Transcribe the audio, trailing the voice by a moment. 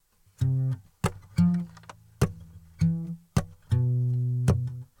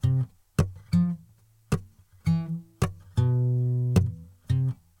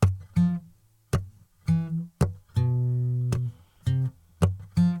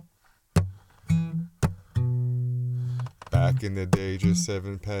Back in the day, just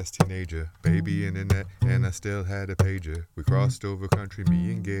 7 past teenager, baby internet, and I still had a pager. We crossed over country,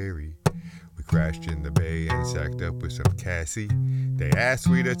 me and Gary. We crashed in the bay and sacked up with some Cassie. They asked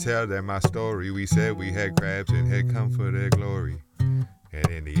we to tell them my story. We said we had crabs and had come for their glory. And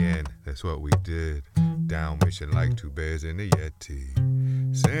in the end, that's what we did. Down mission like 2 bears in a Yeti.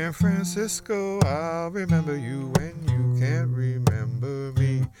 San Francisco, I'll remember you when you can't remember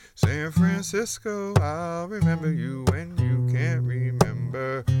me. San Francisco, I'll remember you when you can't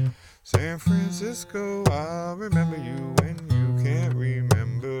remember. San Francisco, I'll remember you when you can't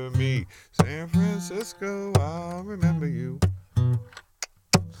remember me. San Francisco, I'll remember you.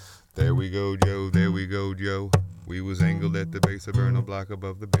 There we go, Joe, there we go, Joe. We was angled at the base of Bernal Block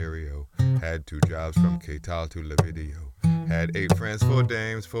above the barrio. Had 2 jobs from Catal to Lavidio. Had 8 friends, 4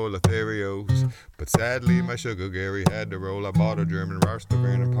 dames, 4 Lotharios. But sadly, my sugar Gary had to roll. I bought a German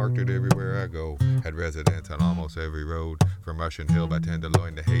Rastervan and parked it everywhere I go. Had residents on almost every road. From Russian Hill by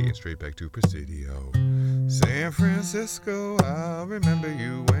Tenderloin to Hay and straight back to Presidio. San Francisco, I'll remember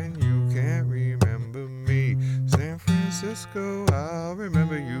you when you can't remember me. San Francisco, I'll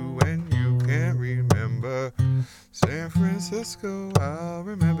remember you when you can't remember. San Francisco, I'll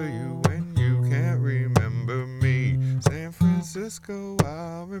remember you when you can't remember me. San Francisco,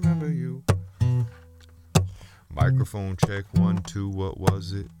 I'll remember you. Microphone check 1, 2, what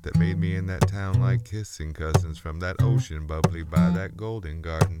was it that made me in that town like kissing cousins from that ocean bubbly by that golden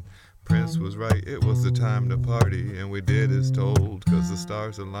garden? Prince was right, it was the time to party, and we did as told, 'cause the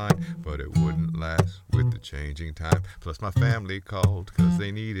stars aligned, but it wouldn't last with the changing time. Plus my family called, 'cause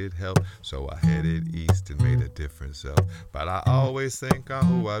they needed help, so I headed east and made a different self. But I always think on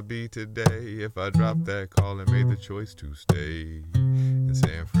who I'd be today if I dropped that call and made the choice to stay in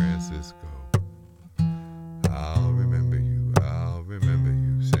San Francisco. I'll remember you,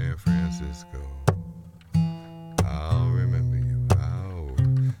 San Francisco. I'll remember you,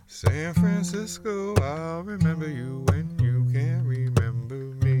 San Francisco, I'll remember you when you can't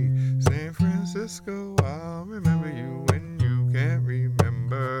remember me. San Francisco, I'll remember you when you can't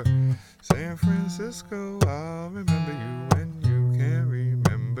remember. San Francisco, I'll remember you when you can't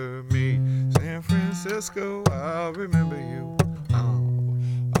remember me. San Francisco, I'll remember you.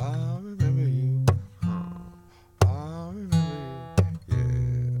 I'll remember you. I'll remember you.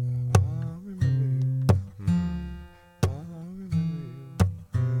 Yeah, I'll remember you. I'll remember you.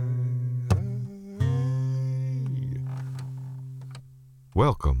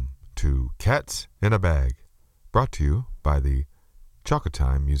 Welcome to Cats in a Bag, brought to you by the Chaka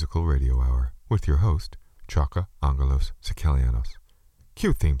Time Musical Radio Hour with your host, Chaka Angelos Sikelianos.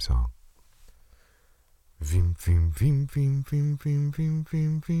 Cue theme song. Vim, vim, vim, vim, vim, vim, vim,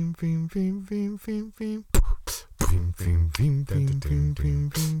 vim, vim, vim, vim, vim, vim, vim. Vim, vim, vim, vim, vim, vim, vim,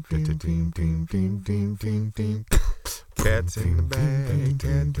 vim, vim, vim, vim, vim, vim, vim. Cats in the bag,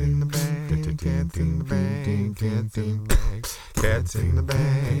 cats in the bag, cats in the bag, cats in the bag, cats in the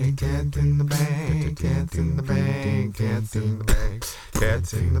bag, cats in the bag, cats in the bag, cats in the bag,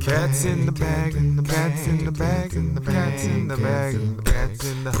 cats in the cats in the bag, cats in the bag, cats in the bag, cats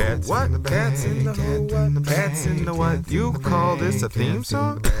in the cats what? Cats in the what? Cats in the what? You call this a theme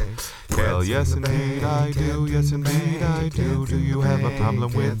song? Well, yes indeed I do, yes indeed I do. Do you have a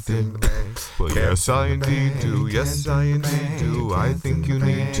problem with it? Well, yes I indeed do, yes I indeed do. I think you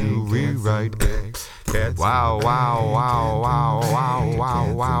need to rewrite it. Wow, wow, wow, wow, wow,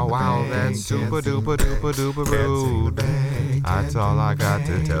 wow, wow, wow. That's super duper duper duper rude. That's all I got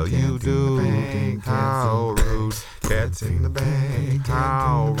to tell you, dude. How rude. Cats in the bag.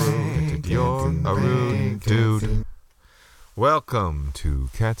 How rude. You're a rude dude. Welcome to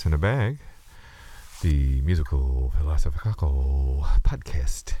Cats in a Bag, the musical philosophical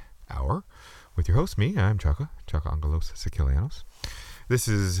podcast hour with your host, me. I'm Chaka Angelos Sikelianos. This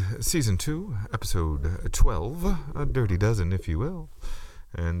is season 2, episode 12, a dirty dozen, if you will.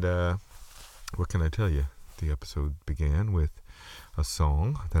 And what can I tell you? The episode began with a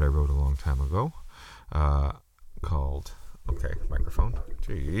song that I wrote a long time ago called, okay, microphone,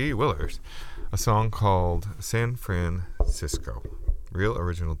 gee whillers, a song called San Francisco. Real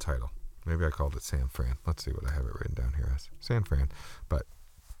original title. Maybe I called it San Fran. Let's see what I have it written down here as. San Fran. But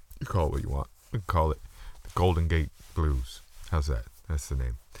you call it what you want. We can call it the Golden Gate Blues. How's that? That's the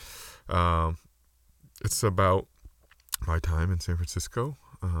name. It's about my time in San Francisco,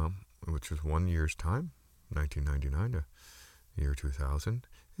 which was 1 year's time, 1999 to the year 2000.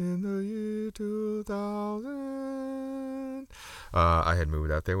 In the year 2000, I had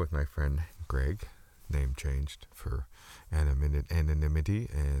moved out there with my friend Greg, name changed for anonymity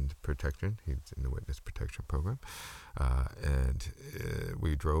and protection. He's in the witness protection program. And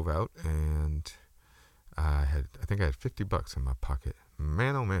we drove out, and I think I had $50 in my pocket.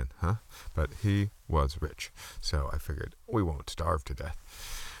 Man, oh man, huh? But he was rich, so I figured we won't starve to death.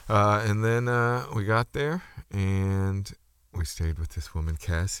 And then we got there, and we stayed with this woman,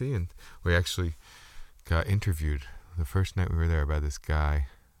 Cassie, and we actually got interviewed the first night we were there by this guy.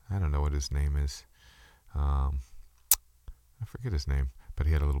 I don't know what his name is. I forget his name, but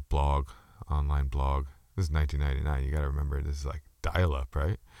he had a little blog, online blog. This is 1999. You got to remember, this is like dial-up,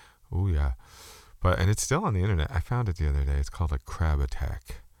 right? Oh, yeah. And it's still on the internet. I found it the other day. It's called a Crab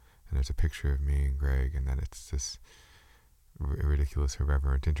Attack. And there's a picture of me and Greg, and then it's this ridiculous,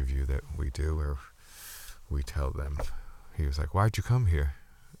 irreverent interview that we do where we tell them. He was like, "Why'd you come here?"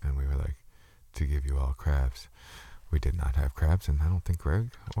 And we were like, "To give you all crabs." We did not have crabs, and I don't think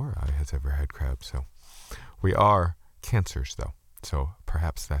Greg or I has ever had crabs. So we are cancers, though. So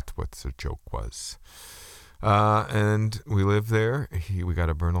perhaps that's what the joke was. And we lived there. We got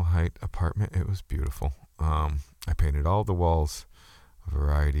a Bernal Height apartment. It was beautiful. I painted all the walls a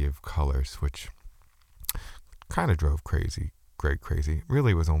variety of colors, which kind of drove Greg crazy.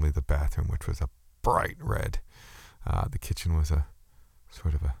 Really was only the bathroom, which was a bright red. The kitchen was a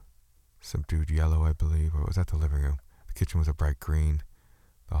sort of a subdued yellow, I believe, or was that the living room? The kitchen was a bright green.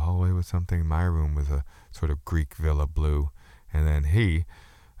 The hallway was something. My room was a sort of Greek villa blue. And then he,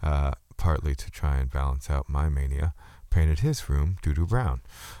 partly to try and balance out my mania, painted his room doo-doo brown,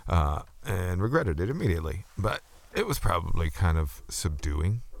 and regretted it immediately. But it was probably kind of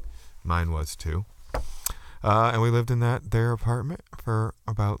subduing. Mine was too. And we lived in their apartment for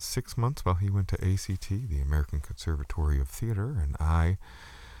about 6 months while he went to ACT, the American Conservatory of Theater, and I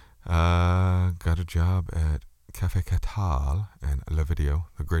got a job at Café Catal and Le Video,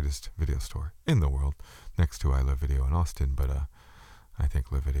 the greatest video store in the world, next to I Love Video in Austin, but I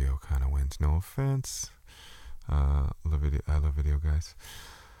think Le Video kind of wins. No offense, I Love Video guys.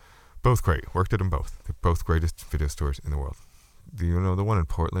 Both great. Worked at them both. They're both greatest video stores in the world. The one in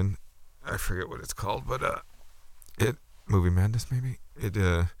Portland, I forget what it's called, but Movie Madness maybe.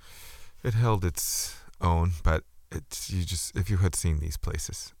 It held its own, but if you had seen these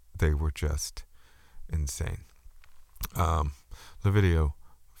places, they were just insane. The video,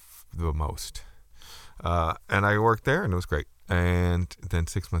 the most. And I worked there, and it was great. And then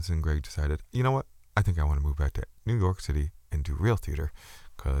 6 months in, Greg decided, you know what? I think I want to move back to New York City and do real theater,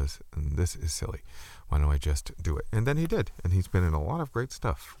 because this is silly. Why don't I just do it? And then he did, and he's been in a lot of great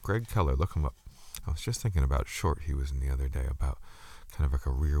stuff. Greg Keller, look him up. I was just thinking about a short he was in the other day about kind of like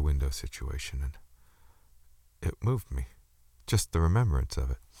a rear window situation, and it moved me. Just the remembrance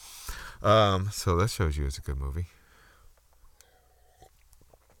of it. So that shows you it's a good movie.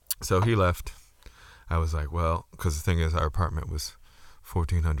 So he left. I was like, well, because the thing is, our apartment was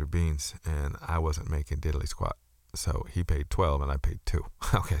 1,400 beans, and I wasn't making diddly squat. So he paid 12, and I paid 2.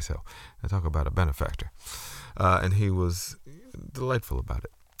 Okay, so I talk about a benefactor. And he was delightful about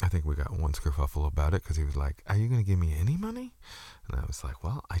it. I think we got one kerfuffle about it, because he was like, "Are you going to give me any money?" And I was like,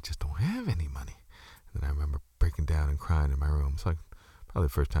 "Well, I just don't have any money." And then I remember breaking down and crying in my room. It's like probably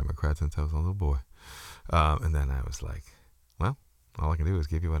the first time I cried since I was a little boy. And then I was like, well, all I can do is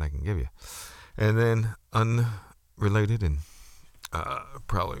give you what I can give you. And then, unrelated and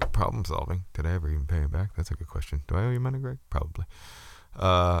probably problem solving, did I ever even pay him back? That's a good question. Do I owe you money, Greg? Probably.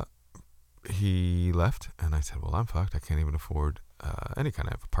 He left, and I said, well, I'm fucked. I can't even afford any kind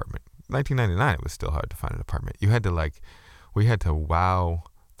of apartment. 1999, it was still hard to find an apartment. We had to wow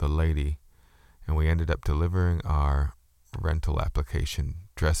the lady, and we ended up delivering our rental application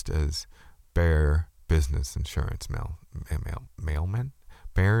dressed as Bear Business Insurance mailmen?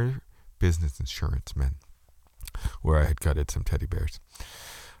 Bear Business Insurance men, where I had gutted some teddy bears.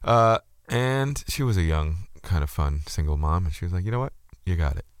 And she was a young, kind of fun single mom, and she was like, you know what? You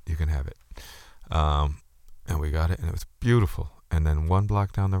got it. You can have it. And we got it, and it was beautiful. And then 1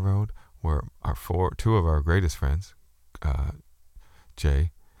 block down the road were two of our greatest friends,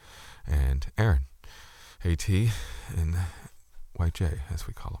 Jay and Aaron, AT and White Jay, as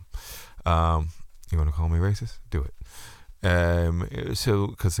we call them. You want to call me racist? Do it. So,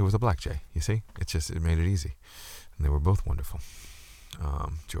 because there was a black Jay, you see? It made it easy. And they were both wonderful.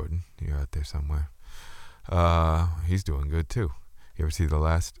 Jordan, you're out there somewhere. He's doing good, too. You ever see the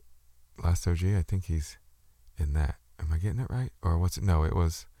last OG? I think he's in that. Am I getting it right? Or what's it? No, it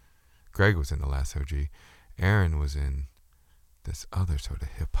was Greg was in the last OG. Aaron was in this other sort of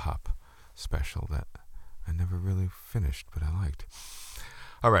hip-hop special that I never really finished, but I liked.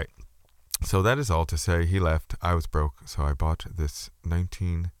 All right. So that is all to say he left. I was broke, so I bought this what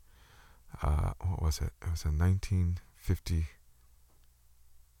was it? It was a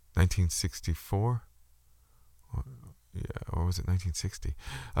 1964.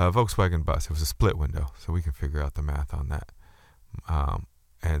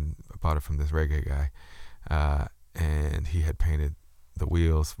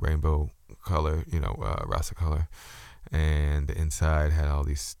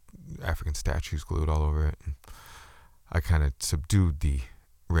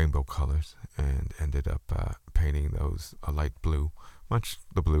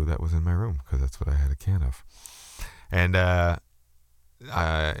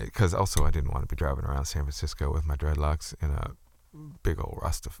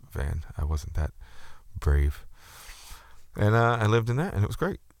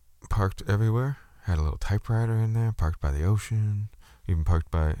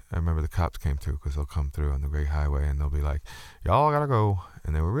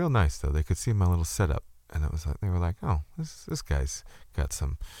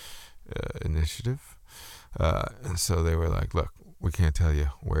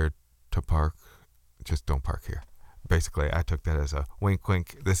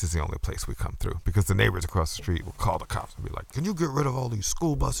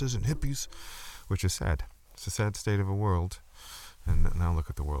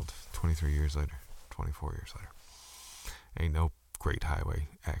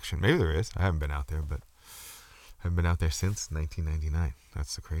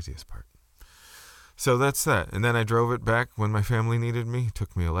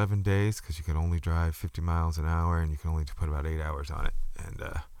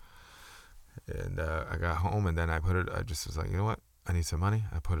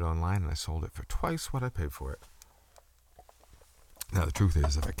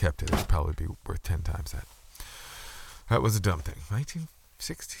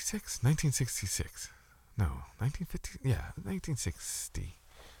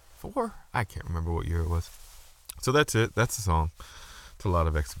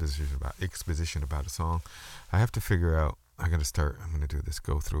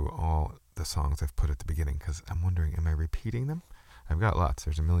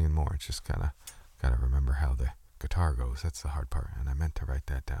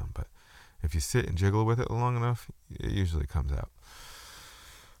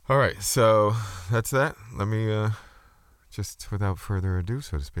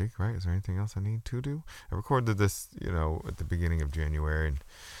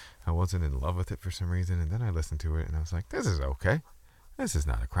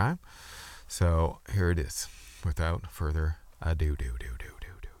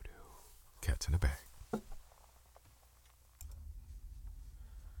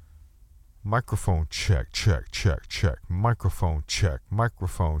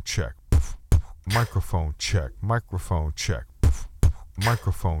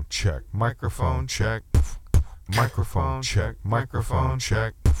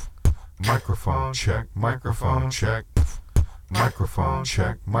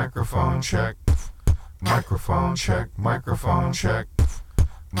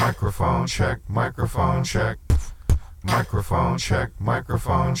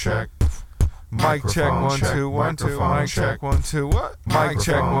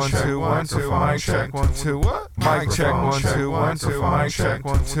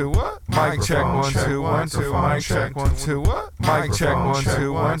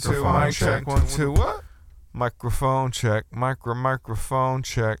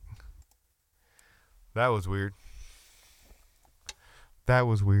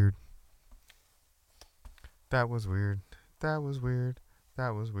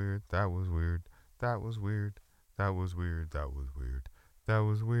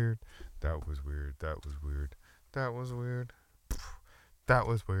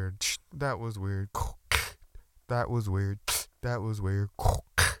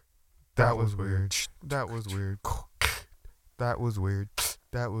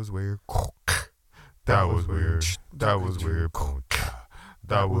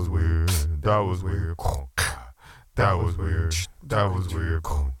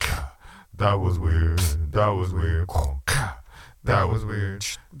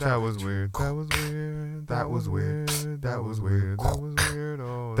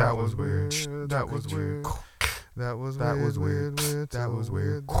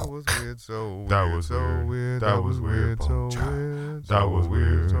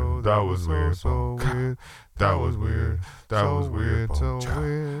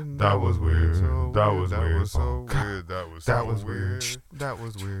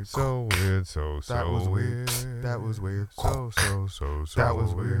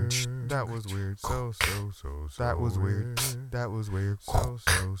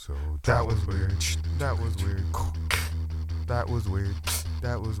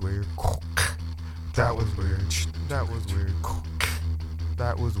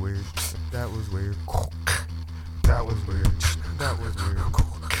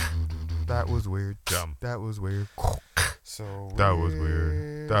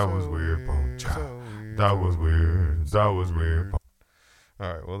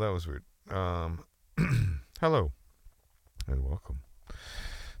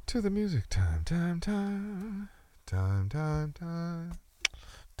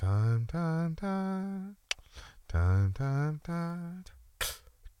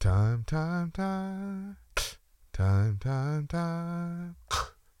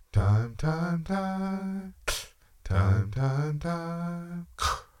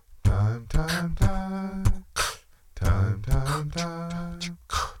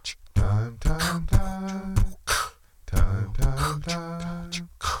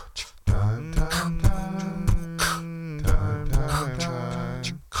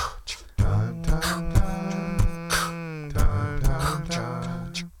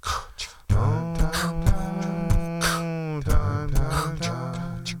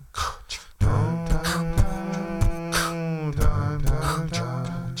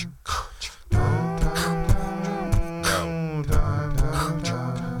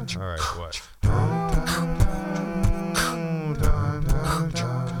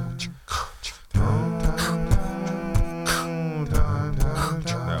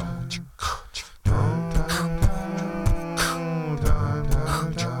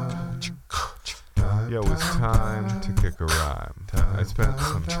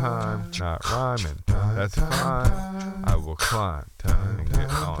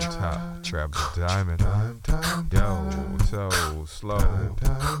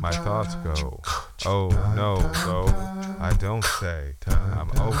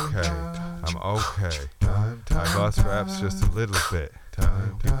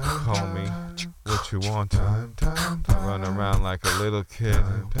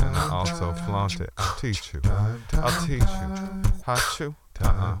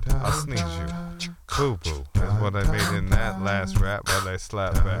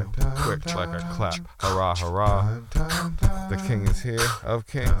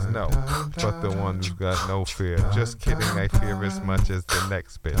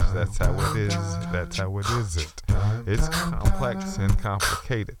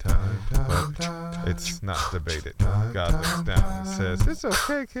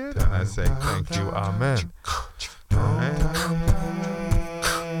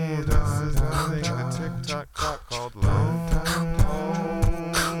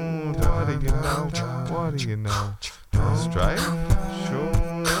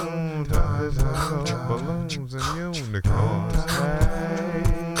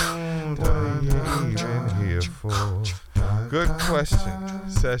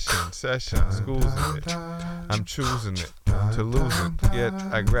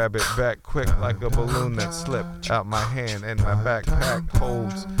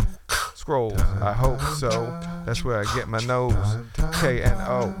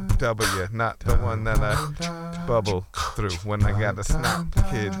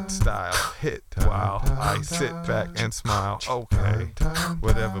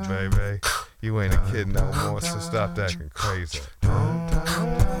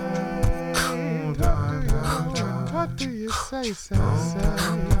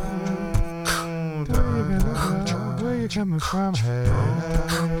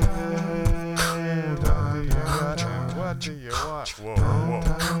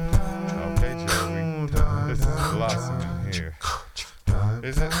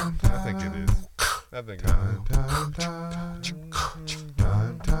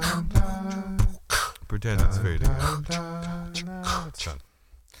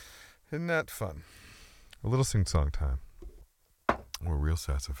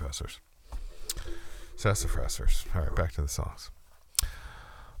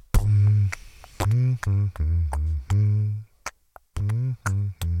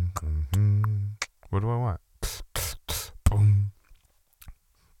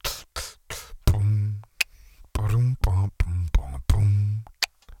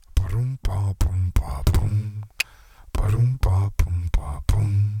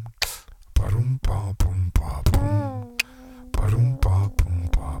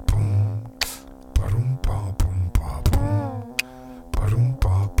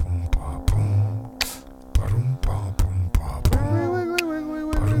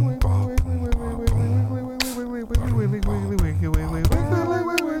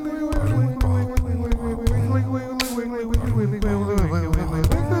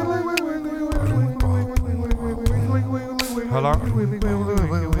 Can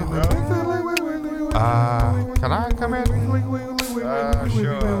I come in?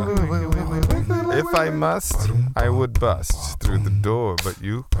 Sure. If I must, I would bust through the door, but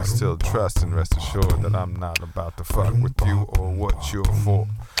you can still trust and rest assured that I'm not about to fuck with you or what you're for.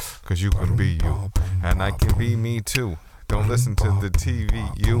 Cause you can be you, and I can be me too. Don't listen to the TV,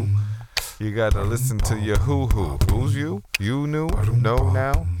 you gotta listen to your who. Who's you? You knew? No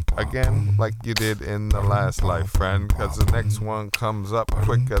now? Again, like you did in the last life, friend. Cause the next one comes up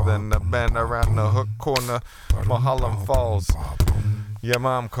quicker than the bend around the hook corner. Mulholland Falls. Your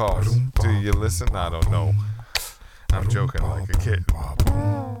mom calls. Do you listen? I don't know. I'm joking like a kitten.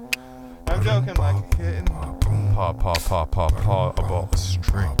 I'm joking like a kitten. Paw, a ball of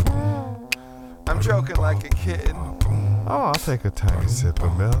string. I'm joking like a kitten. Oh, I'll take a tiny sip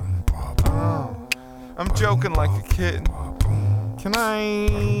of milk. Oh, I'm joking like a kitten. Can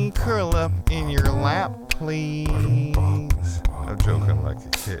I curl up in your lap, please? I'm joking like a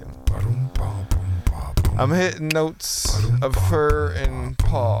kitten. I'm hitting notes of fur and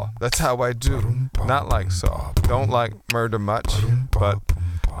paw. That's how I do. Not like Saw. Don't like murder much, but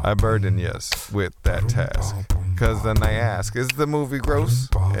I burden yes with that task. Cause then I ask, is the movie gross?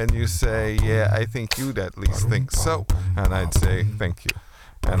 And you say, yeah, I think you'd at least think so. And I'd say, thank you.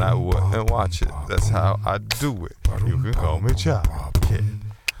 And I wouldn't watch it. That's how I do it. You can call me Chop Kid.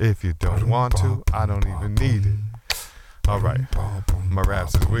 If you don't want to, I don't even need it. Alright, my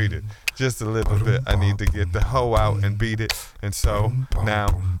raps is weeded. Just a little bit, I need to get the hoe out and beat it. And so,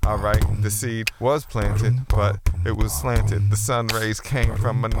 now, alright, the seed was planted, but it was slanted. The sun rays came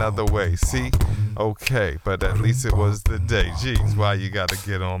from another way, see? Okay, but at least it was the day. Jeez, why you gotta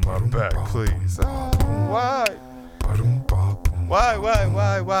get on my back, please? Oh, why? Why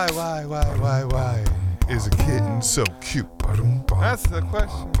is a kitten so cute? That's the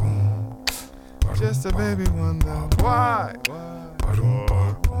question. Just a baby one though. Why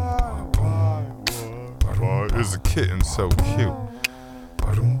is a kitten so cute?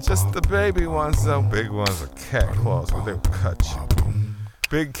 Just the baby ones though. Big ones are cat claws, but they'll cut you.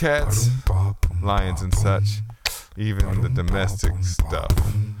 Big cats, lions and such. Even the domestic stuff.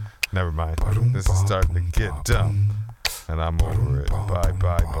 Never mind. This is starting to get dumb. And I'm over it.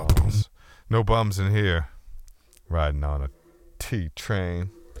 Bye bums. No bums in here. Riding on a T-train.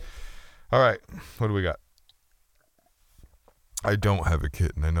 Alright, what do we got? I don't have a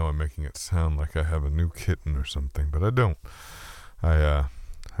kitten. I know I'm making it sound like I have a new kitten or something, but I don't. I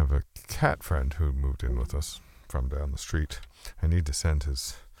have a cat friend who moved in with us from down the street. I need to send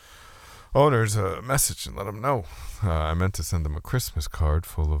his owners a message and let them know. I meant to send them a Christmas card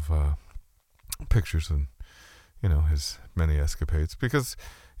full of pictures and, his many escapades. Because,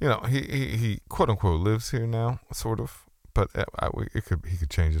 he quote-unquote lives here now, sort of. But he could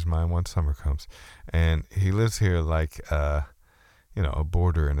change his mind once summer comes. And he lives here like, a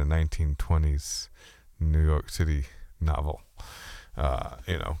border in a 1920s New York City novel.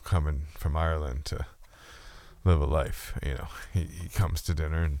 Coming from Ireland to live a life. He comes to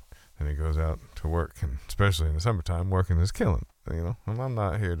dinner and then he goes out to work. And especially in the summertime, working is killing. And I'm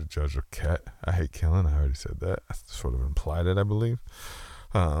not here to judge a cat. I hate killing. I already said that. I sort of implied it, I believe.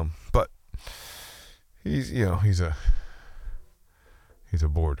 But he's a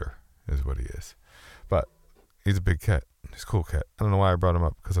boarder is what he is. But he's a big cat. He's a cool cat. I don't know why I brought him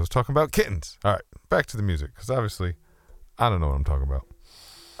up, because I was talking about kittens. All right, back to the music, because obviously I don't know what I'm talking about.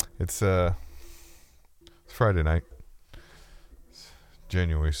 It's Friday night. It's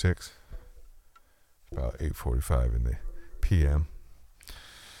January 6th. About 8:45 in the p.m.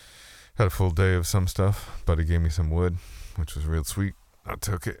 Had a full day of some stuff. Buddy gave me some wood, which was real sweet. I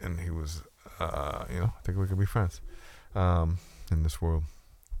took it, and he was, I think we could be friends in this world.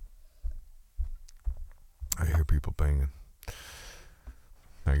 I hear people banging.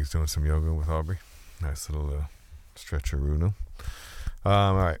 Maggie's doing some yoga with Aubrey. Nice little stretcheroo.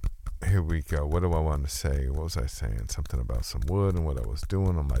 All right, here we go. What do I want to say? What was I saying? Something about some wood and what I was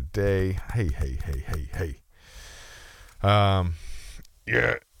doing on my day. Hey.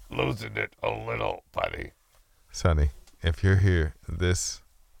 You're losing it a little, buddy. Sonny, if you're here this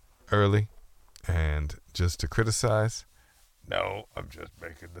early and just to criticize. No, I'm just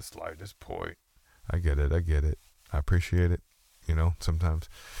making the slightest point. I get it. I appreciate it. Sometimes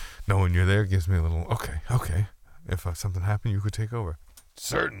knowing you're there gives me a little, okay. If something happened, you could take over.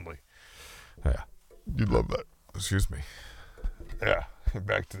 Certainly. Yeah. You love that. Excuse me. Yeah.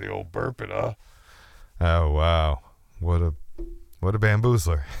 Back to the old burping, huh? Oh, wow. What a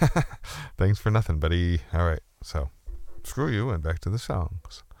bamboozler. Thanks for nothing, buddy. All right. So, screw you and back to the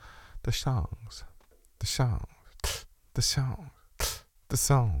songs. The songs.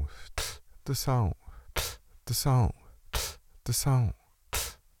 the song,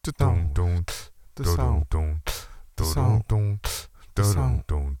 the song, the song, the song, the song, the song,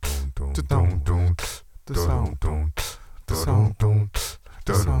 the song, the song, the song, the song, the song,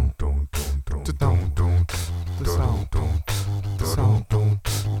 the song, the song, the song, the song, the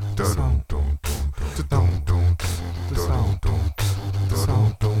song, the song, the song,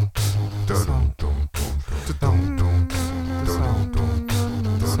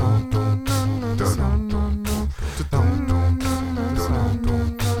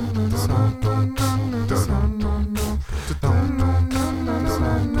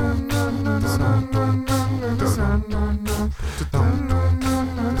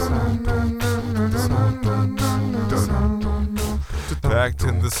 Back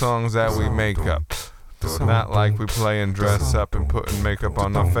to the songs that we make up. Not like we play and dress up and putting makeup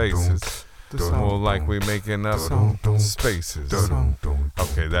on our faces. More like we making up spaces.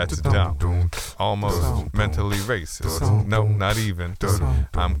 Okay, that's dumb. Almost mentally racist. No, not even.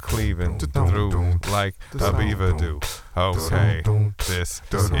 I'm cleaving through like a beaver do. Okay, this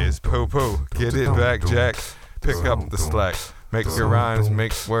is poo-poo. Get it back, Jack. Pick up the slack. Make your rhymes,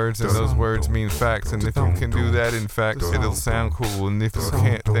 make words, and those words mean facts. And if you can do that, in fact, it'll sound cool. And if you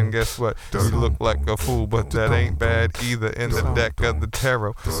can't, then guess what? You look like a fool, but that ain't bad either. In the deck of the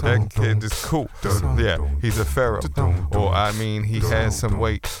tarot, that kid is cool. Yeah, he's a pharaoh. Or I mean, he has some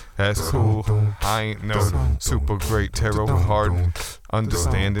weight. That's cool. I ain't no super great tarot card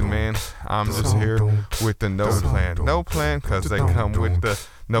understanding man. I'm just here with the no plan. No plan, cause they come with the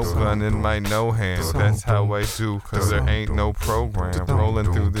no gun in my no hand. That's how I do, cause there ain't no program.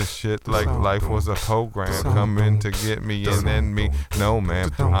 Rolling through this shit like life was a program. Coming to get me and end me. No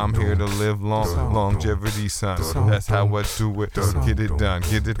man, I'm here to live long. Longevity, son. That's how I do it. Get it done,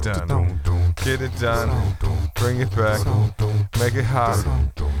 get it done. Get it done. Bring it back. Make it hot.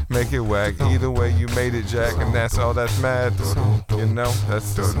 Make it whack. Either way you made it, Jack, and that's all that's mad. You know,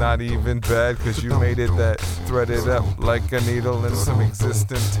 that's not even bad, cause you made it that threaded up like a needle in some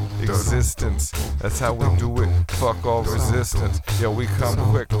existence. That's how we do it. Fuck all resistance. Yo, we come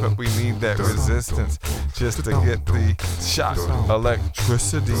quick, but we need that resistance just to get the shock.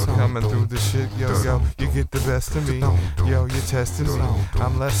 Electricity coming through the shit. Yo, you get the best of me. Yo, you're testing me.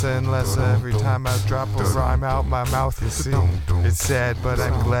 I'm lesser and lesser every time I drop a rhyme out my mouth. You see, it's sad, but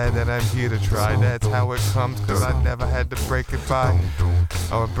I'm glad that I'm here to try. That's how it comes, cause I never had to break it by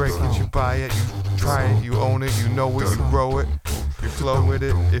or break it. You buy it, you try it, you own it, you know it, you grow it. You flow with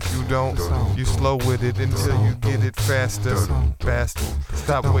it. If you don't, you slow with it until you get it faster. Bastard,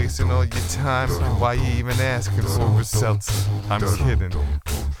 stop wasting all your time. Why you even asking for results? I'm kidding.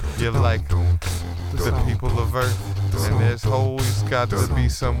 You're like the people of Earth, and there's always got to be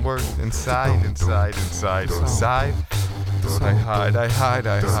some worth inside. I hide. I hide.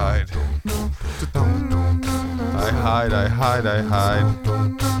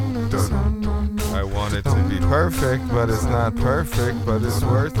 I want it to be perfect, but it's not perfect, but it's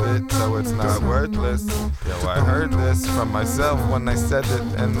worth it, so it's not worthless. Yo, I heard this from myself when I said it,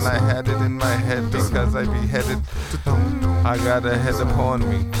 and I had it in my head because I beheaded. I got a head upon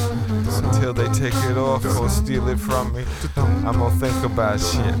me until they take it off or steal it from me. I'ma think about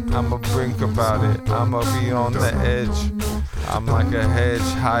shit, I'ma brink about it, I'ma be on the edge. I'm like a hedge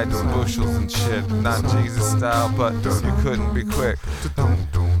hiding bushels and shit. Not Jesus style, but you couldn't be quick. You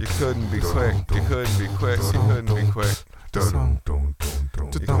couldn't be quick. You couldn't be quick. You couldn't be quick. You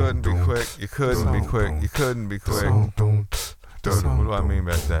couldn't be quick. You couldn't be quick. You couldn't be quick. What do I mean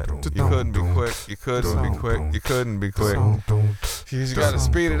by that? You couldn't be quick. You couldn't be quick. You couldn't be quick. You gotta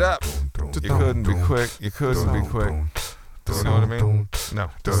speed it up. You couldn't be quick. You couldn't be quick. You know what I mean? No.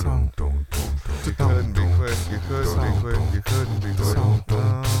 You couldn't be quick. You couldn't be quick. You couldn't be quick.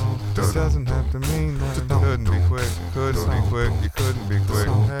 No, it doesn't have to mean nothing. Couldn't be quick. Couldn't be quick. You couldn't be quick.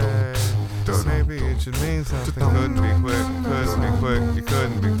 Hey, maybe it should mean something. Couldn't be quick. Couldn't be quick. You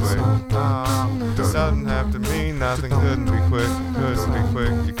couldn't be quick. No, it doesn't have to mean nothing. Couldn't be quick. Couldn't be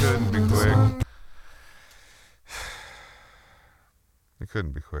quick. You couldn't be quick. You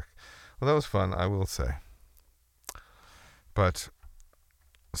couldn't be quick. Well, that was fun, I will say. But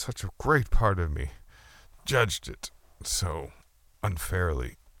such a great part of me judged it so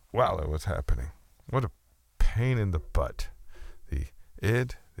unfairly while it was happening. What a pain in the butt. The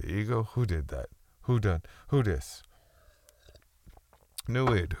id, the ego, who did that? Who this? New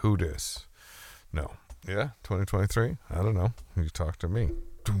id, who this? No. Yeah, 2023? I don't know. You talk to me.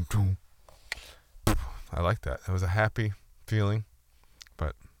 I like that. It was a happy feeling,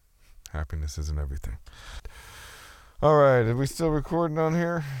 but happiness isn't everything. All right, are we still recording on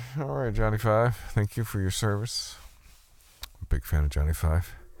here? All right, Johnny Five, thank you for your service. I'm a big fan of Johnny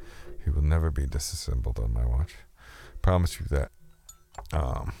Five. He will never be disassembled on my watch. Promise you that.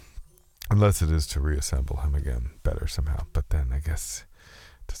 Unless it is to reassemble him again better somehow. But then I guess,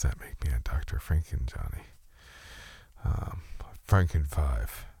 does that make me a Dr. Franken Johnny? Franken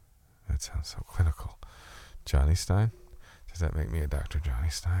 5. That sounds so clinical. Johnny Stein? Does that make me a Dr. Johnny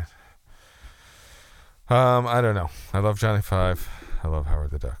Stein? I don't know. I love Johnny 5. I love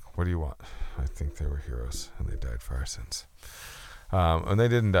Howard the Duck. What do you want? I think they were heroes and they died for our sins. And they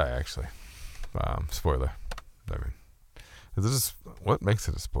didn't die, actually. Spoiler. I mean, what makes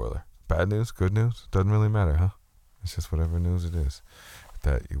it a spoiler? Bad news? Good news? Doesn't really matter, huh? It's just whatever news it is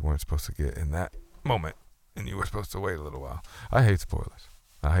that you weren't supposed to get in that moment, and you were supposed to wait a little while. I hate spoilers.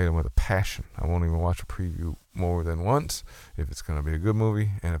 I hate them with a passion. I won't even watch a preview more than once if it's going to be a good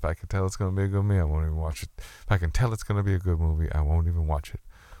movie, and if I can tell it's going to be a good movie, I won't even watch it. If I can tell it's going to be a good movie, I won't even watch it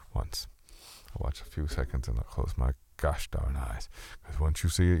once. I'll watch a few seconds and I'll close my gosh darn eyes. Because once you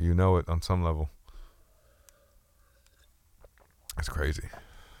see it, you know it on some level. It's crazy.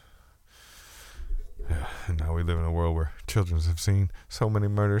 Yeah, and now we live in a world where children have seen so many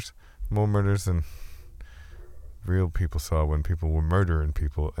murders, more murders than real people saw when people were murdering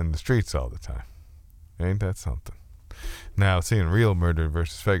people in the streets all the time. Ain't that something? Now, seeing real murder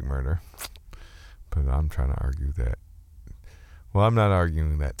versus fake murder, but I'm trying to argue that. Well, I'm not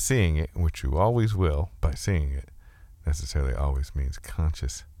arguing that seeing it, which you always will by seeing it, necessarily always means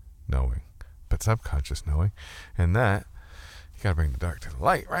conscious knowing, but subconscious knowing, and that, you gotta bring the dark to the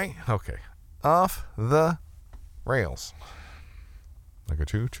light, right? Okay. Off the rails. Like a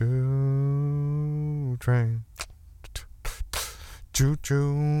choo-choo train.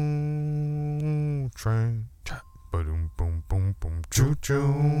 Choo-choo train. Ba-doom, boom, boom, boom.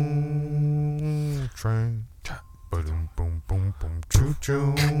 Choo-choo train. Ba-doom, boom, boom, boom.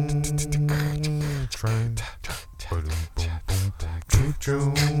 Choo-choo train. Ba-doom, boom, boom, boom.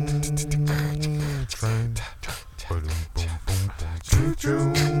 Choo-choo train. Ba-doom, boom, boom, boom. Choo-choo train.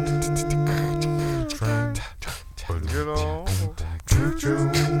 Get on.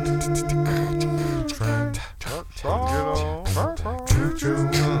 Choo-choo train. Get on. Choo-choo train. Get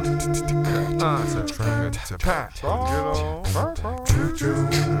on. Choo-choo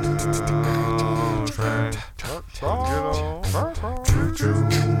train. Get on. Choo-choo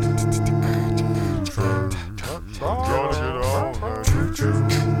train. Gotta get on. Choo-choo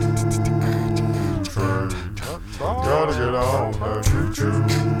train. Gotta get on. Choo-choo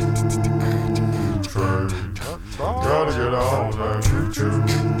train. Gotta get on. Choo-choo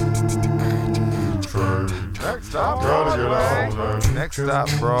train. Next stop, Gotta get Broadway. on. Next stop,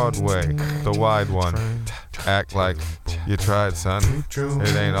 Broadway, the wide one. Act like you tried, son.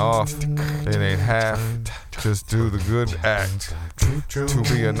 It ain't off, it ain't half. Just do the good act. To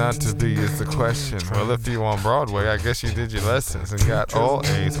be or not to be is the question. Well, if you on Broadway, I guess you did your lessons and got all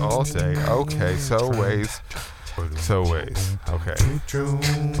A's all day. Okay, so ways. Okay.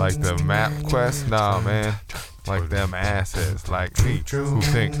 Like the map quest? Nah, man. Like them asses like me who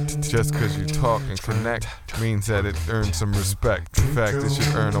think just cause you talk and connect means that it earns some respect. In fact, it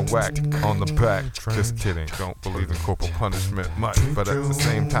should earn a whack on the back. Just kidding, don't believe in corporal punishment much, but at the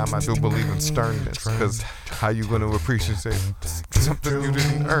same time I do believe in sternness, cause how you gonna appreciate something you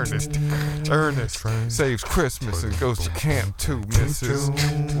didn't earn it? Earnest saves Christmas and goes to camp too, missus.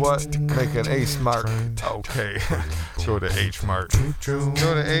 What? Make an H mark. Okay, go to H mark. Go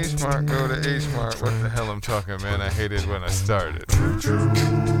to H mark, go to H mark. What the hell I'm talking, man? I hated when I started.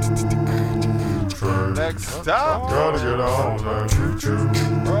 Next stop. Gotta get on.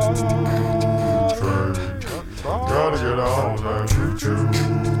 Gotta get on.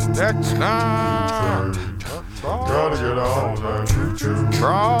 Next stop. Gotta get on.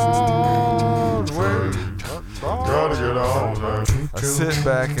 Broadway. Gotta get on. I sit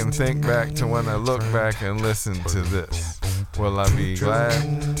back and think back to when I look back and listen to this. Will I be glad?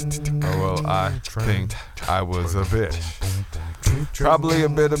 Or will I think I was a bitch? Probably a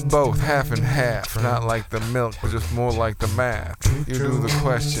bit of both, half and half. Not like the milk, but just more like the math. You do the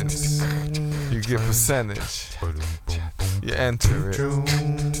questions, you get percentage, you enter it.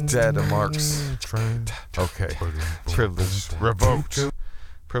 Data marks. Okay. Privilege revoked.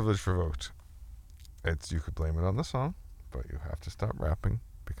 Privilege revoked. You could blame it on the song, but you have to stop rapping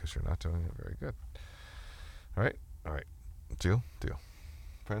because you're not doing it very good. All right. Deal.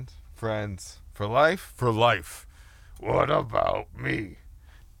 Friends. For life. What about me?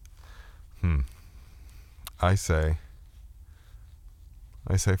 I say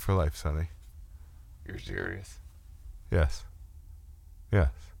for life, Sonny. You're serious? Yes. I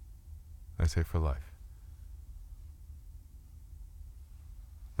say for life.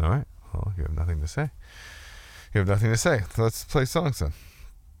 All right. Well, you have nothing to say. Let's play songs then.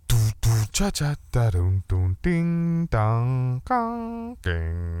 cha cha da dum dum ding dong gong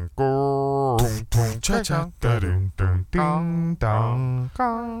ding gong cha cha da dum dum ding dong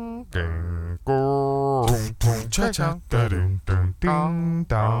gong ding gong cha cha da dum dum ding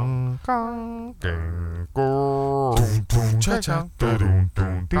dong gong ding gong cha cha da dum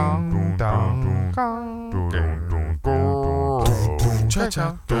dum ding dong gong ding gong cha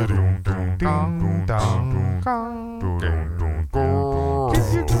cha da dum dum ding dong gong ding gong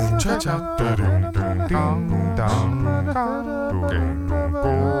cha cha da dum dum ding dong gong ding gong cha cha da dum dum ding dong gong ding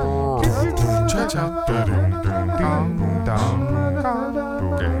gong cha cha da dum dum ding dong gong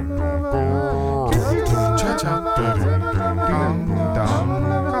ding gong cha cha da dum dum ding dong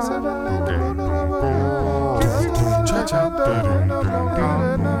gong ding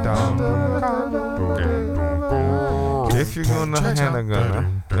gong. If you're gonna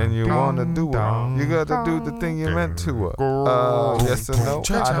gonna and you wanna do it, you gotta do the thing you're meant to. Yes or no?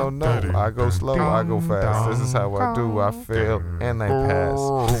 I don't know. I go slow, I go fast. This is how I do. I fail and I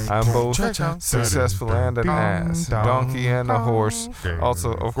pass. I'm both successful and an ass, donkey and a horse.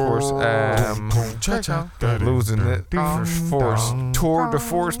 Also, of course, am losing it for force. Tour de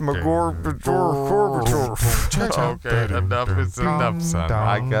force, McGore. Okay, enough is enough, son.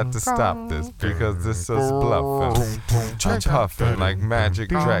 I got to stop this because this is bluffing. I'm puffing like magic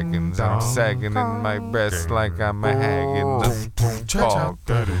dragons. I'm sagging in my breast like I'm a hag in the fog.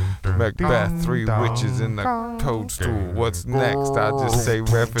 Macbeth, 3 witches in a toadstool. What's next? I just say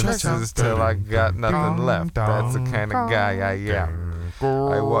references till I got nothing left. That's the kind of guy I am.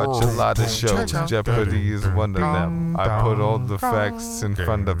 I watch a lot of shows. Jeopardy is one of them. I put all the facts in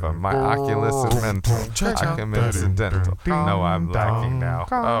front of them. My Oculus is mental. I am incidental. No, I'm lacking now.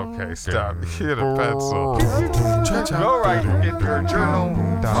 Okay, stop. Hit a pencil. Go write in your journal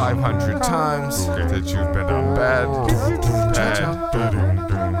 500 times that you've been a bad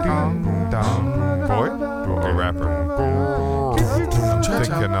boy or rapper. I'm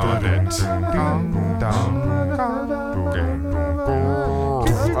thinking on it.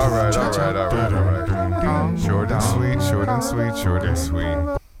 All right. Short and sweet.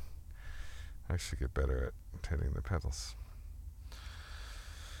 I should get better at hitting the pedals.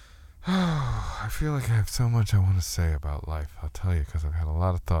 I feel like I have so much I want to say about life. I'll tell you, because I've had a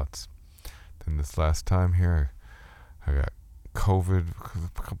lot of thoughts. Then this last time here, I got COVID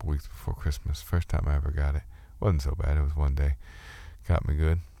a couple weeks before Christmas. First time I ever got it. Wasn't so bad. It was one day. Got me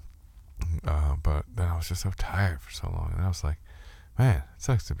good. But then I was just so tired for so long. And I was like, man, it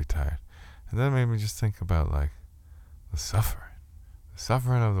sucks to be tired. And that made me just think about, like, the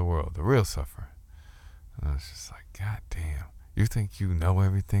suffering of the world, the real suffering. And I was just like, God damn. You think you know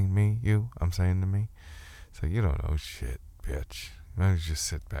everything, me? I'm saying to me? So you don't know shit, bitch. You might just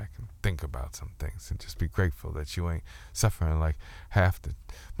sit back and think about some things and just be grateful that you ain't suffering like half the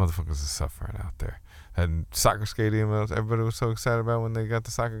motherfuckers are suffering out there. And soccer stadium, everybody was so excited about when they got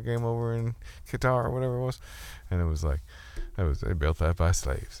the soccer game over in Qatar or whatever it was. And it was like, they built that by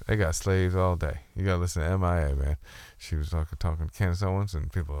slaves. They got slaves all day. You gotta listen to MIA, man. She was talking to Candace Owens,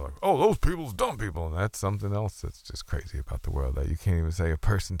 and people are like, oh, those people's dumb people. And that's something else that's just crazy about the world, that you can't even say a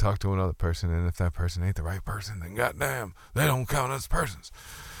person talk to another person, and if that person ain't the right person, then goddamn, they don't count as persons.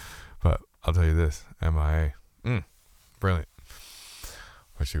 But I'll tell you this, MIA, brilliant.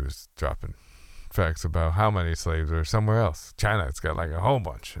 But she was dropping facts about how many slaves are somewhere else. China, it's got like a whole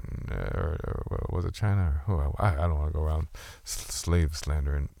bunch. And, or was it China? Or who? I don't want to go around slave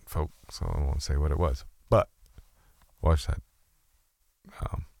slandering folk, so I won't say what it was. But watch that.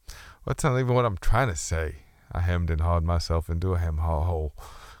 That's not even what I'm trying to say. I hemmed and hawed myself into a hem-haw hole.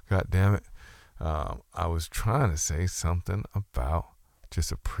 God damn it. I was trying to say something about just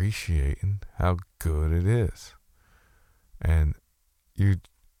appreciating how good it is. And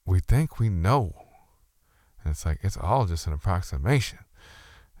we think we know. And it's like, it's all just an approximation.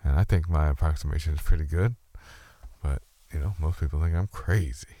 And I think my approximation is pretty good. But, most people think I'm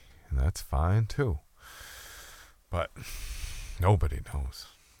crazy. And that's fine, too. But nobody knows,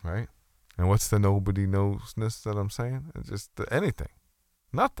 right? And what's the nobody knowsness that I'm saying? It's just anything.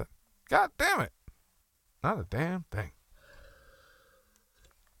 Nothing. God damn it. Not a damn thing.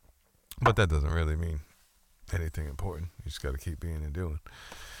 But that doesn't really mean anything important. You just got to keep being and doing.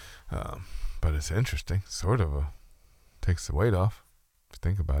 But it's interesting. Sort of takes the weight off, if you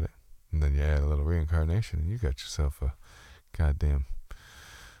think about it. And then you add a little reincarnation, and you got yourself a goddamn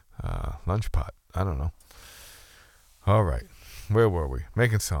lunch pot. I don't know. All right. Where were we?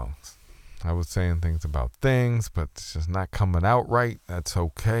 Making songs. I was saying things about things, but it's just not coming out right. That's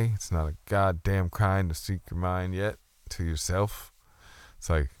okay. It's not a goddamn crime to seek your mind yet to yourself. It's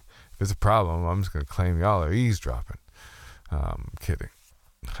like, if it's a problem, I'm just going to claim y'all are eavesdropping. Kidding.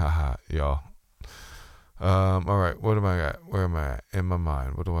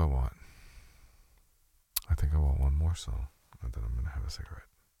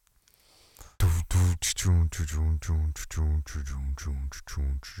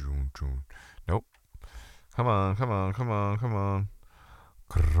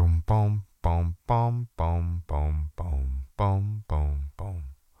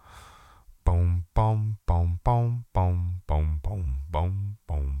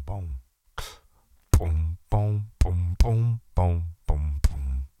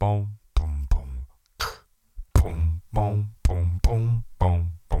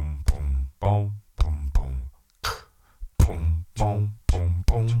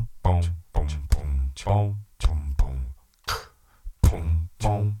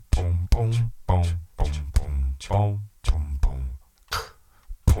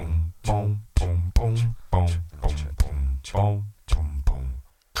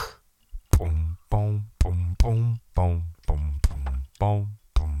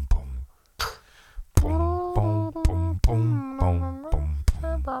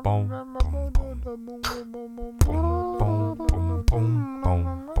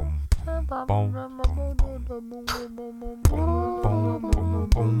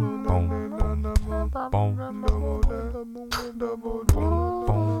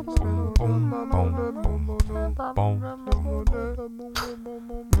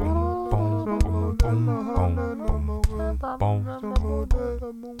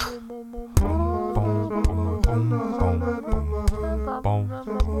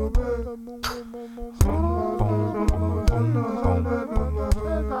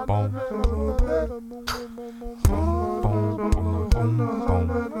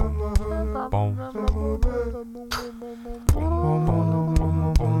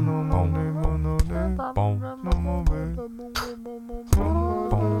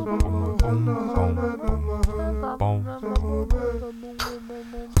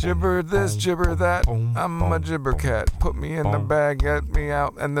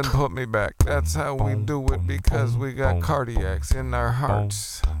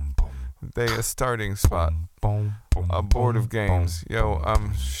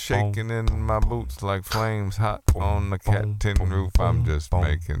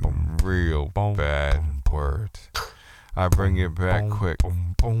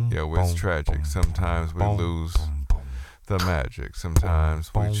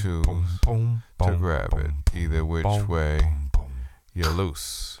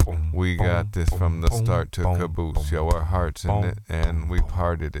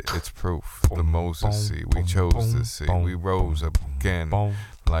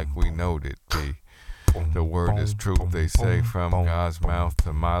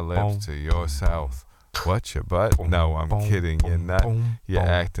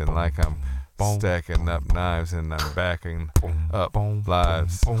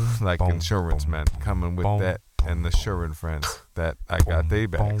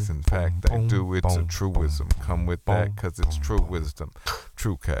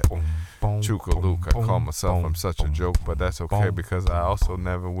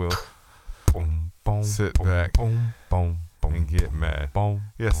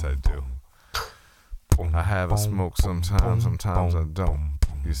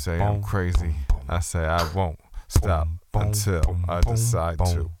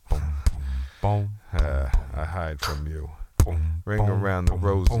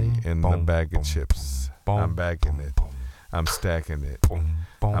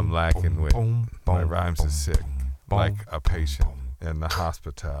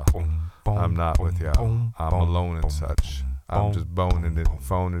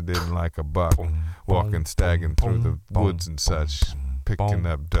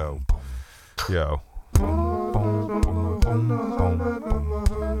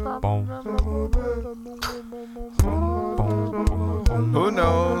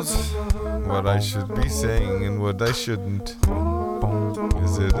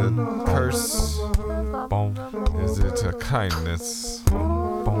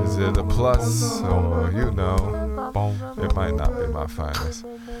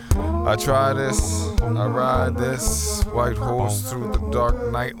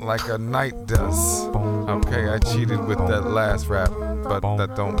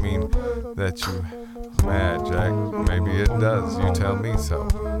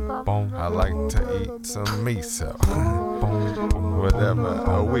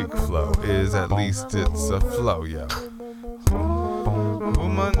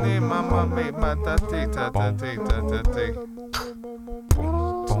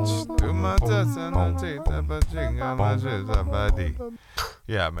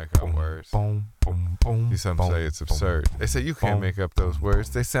 Yeah, I make up words. You some say it's absurd. They say you can't make up those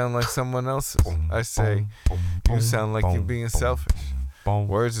words. They sound like someone else's. I say you sound like you're being selfish.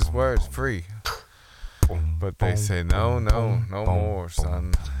 Words is words, free. But they say no more,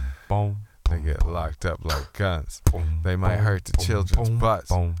 son. They get locked up like guns. They might hurt the children's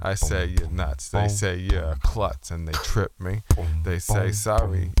butts. I say you're nuts. They say you're a klutz and they trip me. They say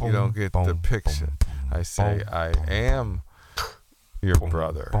sorry, you don't get the picture. I say I am your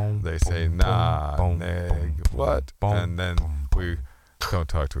brother. They say nah, nigga, what? And then we don't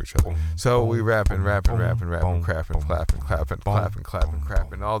talk to each other. So we rapping, crapping,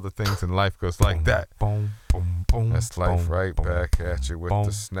 clapping. All the things in life goes like that. That's life right back at you with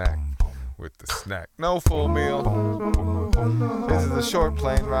the snack. No full meal. This is a short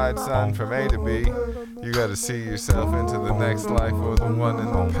plane ride, son, from A to B. You gotta see yourself into the next life or the one in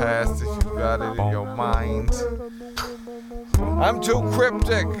the past if you got it in your mind. I'm too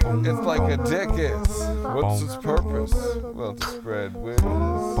cryptic. It's like a dick is. What's its purpose? Well, to spread whiz.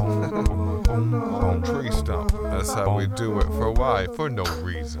 On tree stump. That's how we do it. For why? For no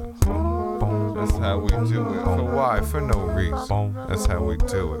reason. That's how we do it. For why? For no reason. That's how we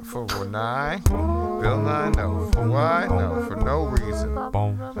do it. For Nye? Bill Nye? No. For why? No. For no reason.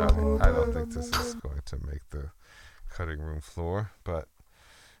 I don't think this is going to make the cutting room floor, but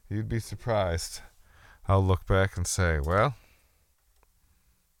you'd be surprised. I'll look back and say, well,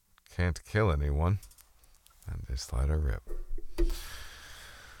 can't kill anyone, and just let her rip.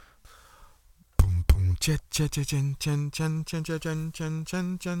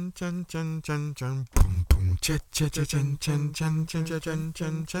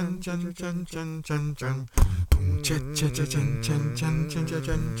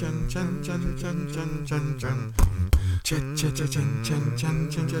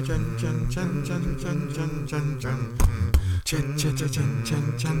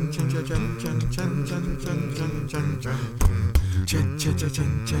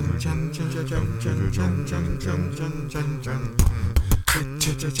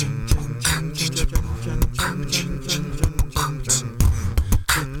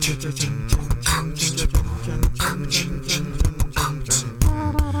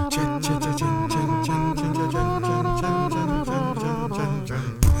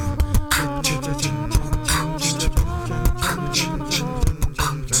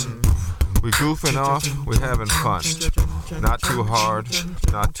 We goofing off, we having fun. Not too hard,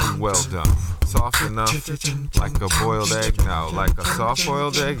 not too well done. Soft enough, like a boiled egg now. Like a soft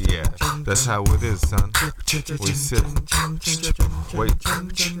boiled egg, yeah, that's how it is, son. We sit, wait,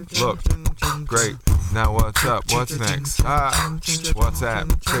 look, great. Now what's up, what's next? What's that?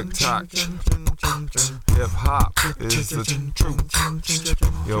 TikTok. Hip hop is the truth.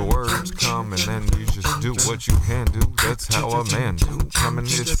 Your words come and then you just do what you can do. That's how a man do. Coming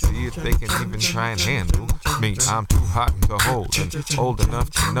here to see if they can even try and handle me. I'm too hot to hold and old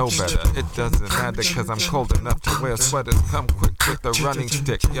enough to know better. It doesn't matter cause I'm cold enough to wear sweaters. Come quick with the running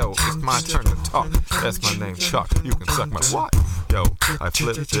stick. Yo, it's my turn to talk. That's my name, Chuck. You can suck my what? Yo, I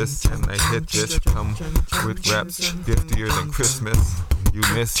flip this and I hit this. Come with raps giftier than Christmas. You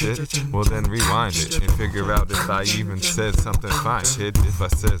miss it, well then rewind it and figure out if I even said something fine, kid. If I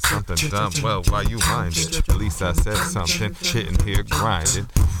said something dumb, well, why you mind it? At least I said something, hitting here, grinding.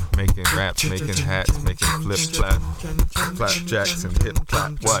 Making raps, making hats, making flapjacks and hip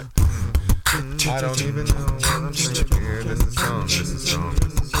clap, what? I don't even know what I'm saying here. This is song.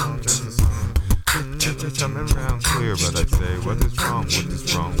 And I'm coming round clear, but I say, what is wrong?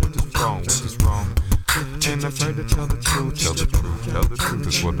 Ain't afraid to tell the truth. Tell the truth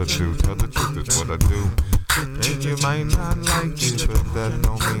is what I do. Tell the truth is what I do. And you might not like it, but that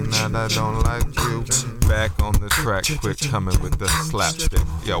don't mean that I don't like you. Back on the track, quick coming with the slapstick.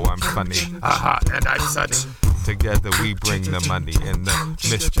 Yo, I'm funny, haha, and I'm sunny. Together we bring the money and the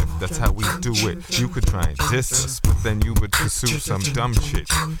mischief. That's how we do it. You could try and diss us, but then you would pursue some dumb shit.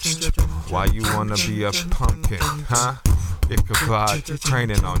 Why you wanna be a pumpkin, huh? Ichabod,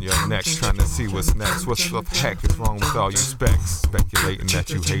 craning on your neck, trying to see what's next. What the heck is wrong with all you specs? Speculating that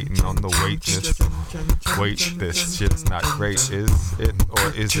you hating on the weightness. Wait, this shit's not great, is it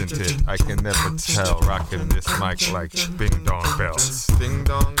or isn't it? I can never tell. Rocking this mic like bing dong bells. Ding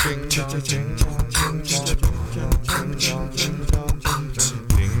dong, ding dong, ding dong, ding dong, ding dong, ding dong, ding dong,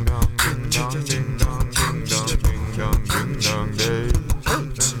 ding dong, ding dong, ding dong, ding dong, day.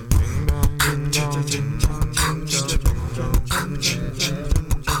 Ding dong, ding dong, ding dong.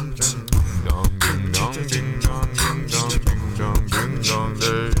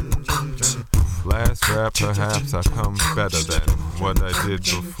 last rap, perhaps I come better than what I did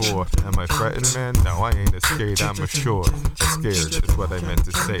before. Am I frightened, man? No, I ain't scared, I'm assured. Scared is what I meant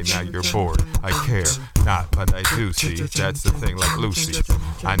to say, now you're bored. I care not, but I do see. That's the thing like Lucy.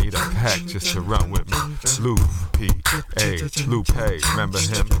 I need a pack just to run with me. Lupe, Lupe, remember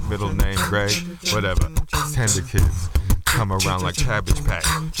him? Middle name Greg, whatever. Tender kids come around like Cabbage Patch.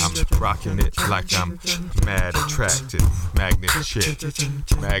 I'm rocking it like I'm mad attracted. Magnet shit,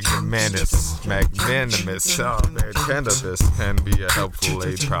 magnanimous. Oh man, cannabis can be a helpful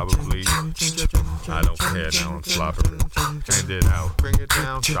aid probably. I don't care now, I'm slobbering. Hand it out, bring it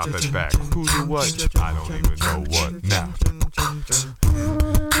down, drop it back. Who do what? I don't even know what now.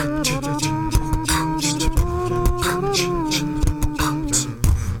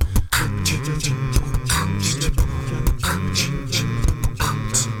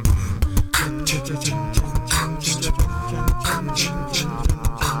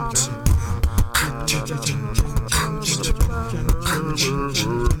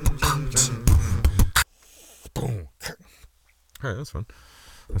 Boom. Alright, that's fun.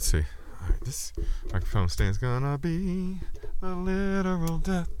 Let's see. Alright, this microphone stand's gonna be the literal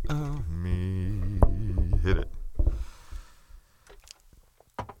death of me. Hit it.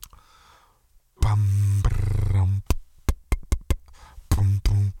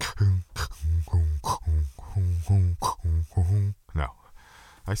 No.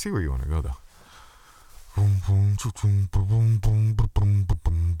 I see where you want to go though.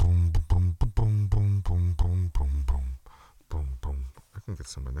 I can get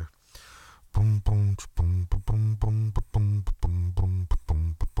some in there.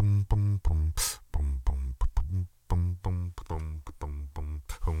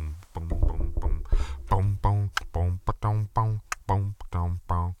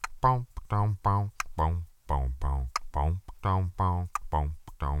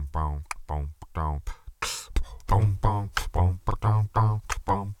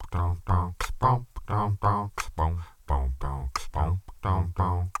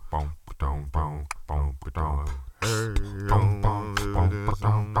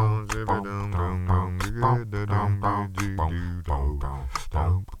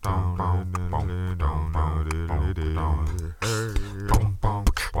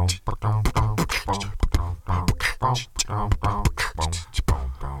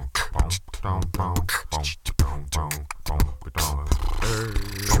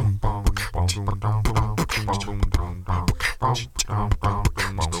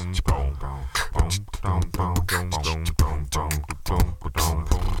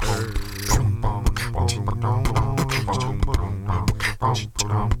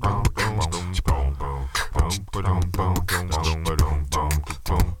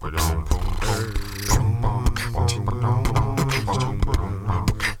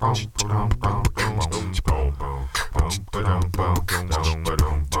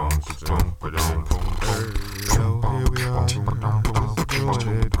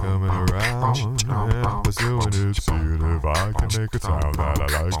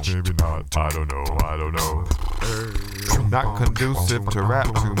 Not conducive to rap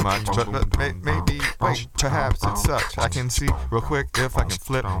too much, but maybe, wait, perhaps it's such. I can see real quick if I can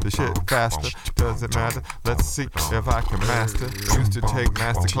flip the shit faster. Doesn't matter, let's see if I can master. Used to take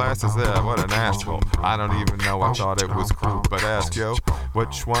master classes there, what an asshole. I don't even know, I thought it was cool, but ask yo,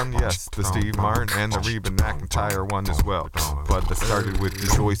 which one? Yes, the Steve Martin and the Reba McEntire one as well. But I started with the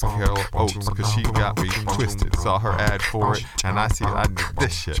Joyce Carol Oates, cause she got me twisted. Saw her ad for it, and I did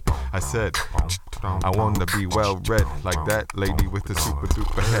this shit. I said, I wanna be well read like that lady with the super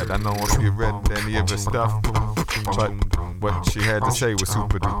duper head. I know if you read any of her stuff, but what she had to say was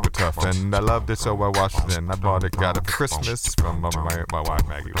super duper tough, and I loved it, so I watched it and I bought it, got it for Christmas from my wife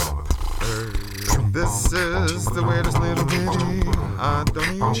Maggie. Whatever. This is the weirdest little ditty. I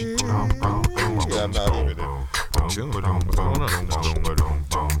don't even. Yeah, I'm not even in. What's going on?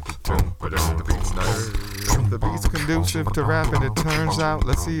 The beat's nice. The beat's conducive to rapping, it turns out.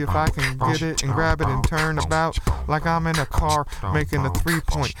 Let's see if I can get it and grab it and turn about like I'm in a car making a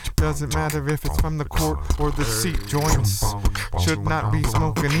 3-point. Doesn't matter if it's from the court or the seat joints. Should not be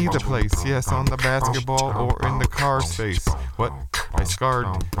smoking either place. Yes, on the basketball or in the car space. What? I scarred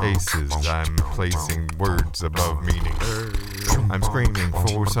aces. I'm placing words above meaning. I'm screaming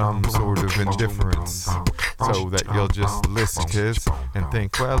for some sort of indifference, so that you'll just listen, kids, and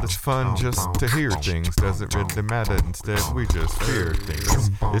think, well, it's fun just to hear things. Doesn't really matter, instead we just fear things.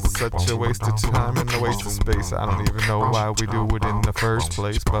 It's such a waste of time and a waste of space. I don't even know why we do it in the first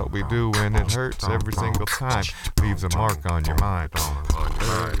place, but we do, and it hurts every single time. Leaves a mark on your mind.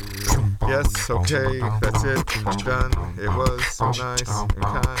 Yes, okay, that's it, I'm done. It was so nice and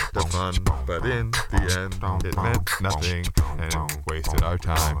kind of fun, but in the end, it meant nothing and wasted our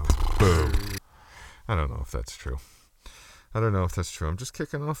time. Boom. I don't know if that's true. I'm just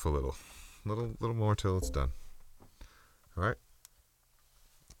kicking off a little more till it's done. All right?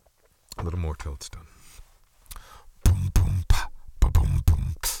 A little more till it's done. Boom, boom, pa, boom, boom,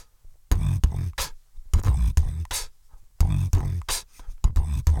 boom, boom, boom, boom, boom, boom, boom, boom, boom, boom,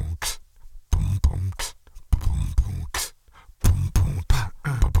 boom, boom, boom, boom, pa,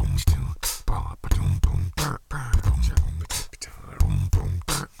 boom, boom, ba, ba, boom, boom, ba, ba, boom, boom, boom, ba, ba, boom, boom, boom, ba, ba,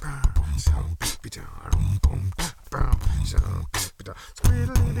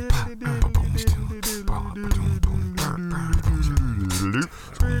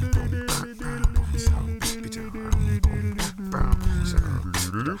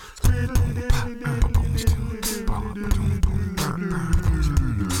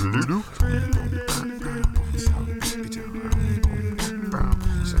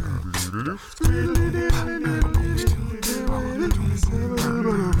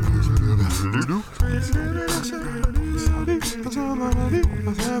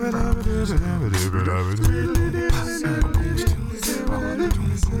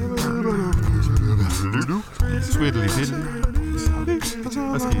 Swiddly diddly.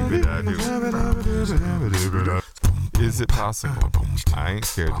 Let's keep it I do. Is it possible? I ain't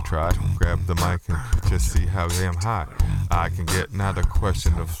scared to try. Grab the mic and just see how damn high I can get. Not a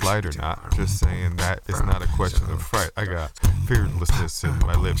question of flight or not. Just saying that it's not a question of fright. I got fearlessness in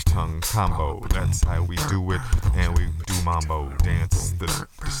my lip tongue combo. That's how we do it, and we do mambo dance, the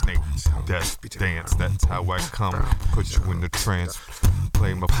snake death dance. That's how I come, put you in the trance.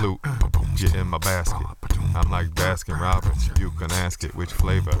 Play my flute, get in my basket. I'm like Baskin Robbins. You can ask it which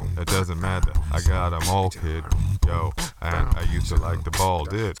flavor. It doesn't matter. I got them all, kid. Yo, and I used to like the ball.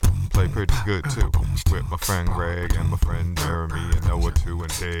 Did play pretty good too, with my friend Greg and my friend Jeremy and Noah too,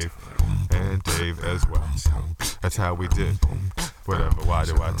 and Dave as well. That's how we did. Whatever, why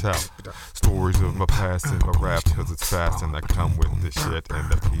do I tell stories of my past in my rap? Cause it's fast and I come with this shit.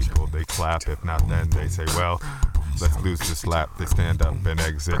 And the people, they clap. If not, then they say, well, let's lose this lap. They stand up and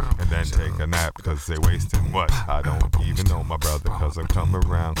exit and then take a nap. Cause they wasting what? I don't even know my brother. Cause I'm coming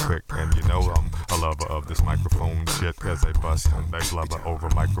around quick. And you know I'm a lover of this microphone shit. Cause I bust and I blubber over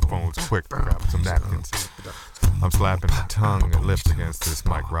microphones quick. Grab some napkins. I'm slapping my tongue and lips against this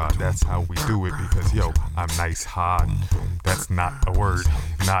mic rod. That's how we do it because, yo, I'm nice hard. That's not a word,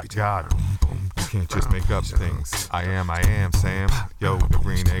 not God. You can't just make up things. I am, Sam. Yo, the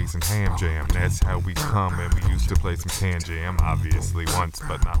green eggs and ham jam. That's how we come, and we used to play some can jam. Obviously once,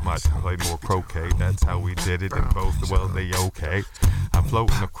 but not much. Played more croquet. That's how we did it, and both, well, they okay. I'm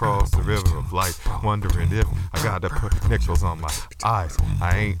floating across the river of light, wondering if I gotta put nickels on my eyes.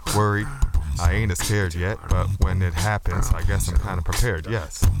 I ain't worried. I ain't as scared yet, but when it happens, I guess I'm kinda prepared,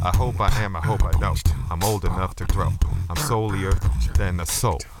 yes. I hope I am, I hope I don't. I'm old enough to grow. I'm soulier than a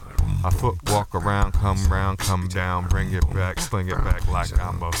soul. I foot walk around, come down, bring it back, sling it back like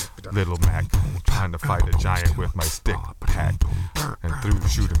I'm a little Mac. Trying to fight a giant with my stick pack. And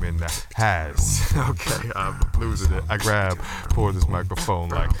shoot him in the has. Okay, I'm losing it. I grab for this microphone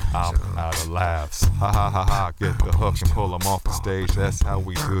like I'm out of laughs. Ha ha ha ha, get the hook and pull him off the stage. That's how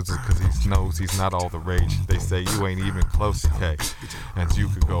we do it, cause he knows he's not all the rage. They say you ain't even close to K, and you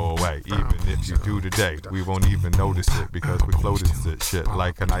could go away. Even if you do today, we won't even notice it because we floated this shit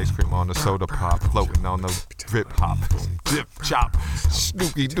like an ice cream on a soda pop, floating on the drip hop, dip chop,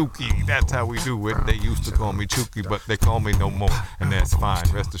 snooky dookie. That's how we do it. They used to call me Chooky, but they call me no more, and that's fine.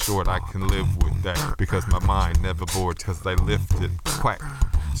 Rest assured, I can live with that because my mind never bored. Cause I lift it quack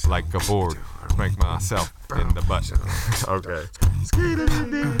like a board, spank myself in the butt. Okay.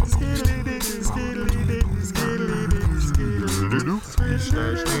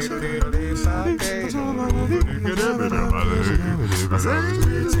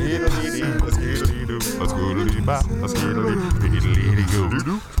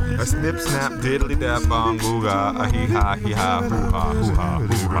 A snip snap diddly dap bong boo ga a hee ha hee ha hoo ha hoo ha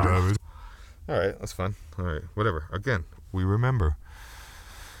hoo ha. Alright, that's fun. Alright, whatever. Again, we remember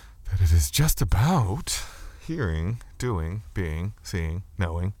that it is just about hearing, doing, being, seeing,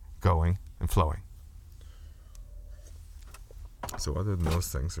 knowing, going, and flowing. So other than those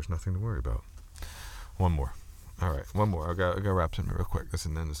things, there's nothing to worry about. One more. Alright, one more. I gotta wrap something real quick.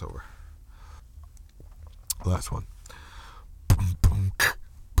 And then it's over. Last one.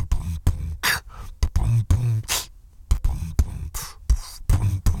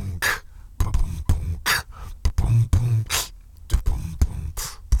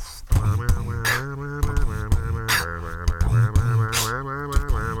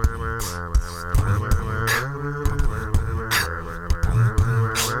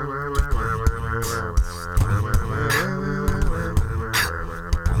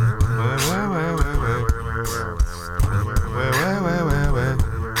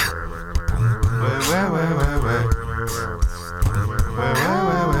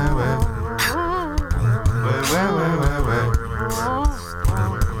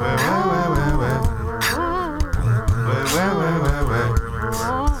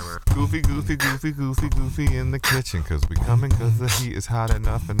 goofy in the kitchen. Cause we coming cause the heat is hot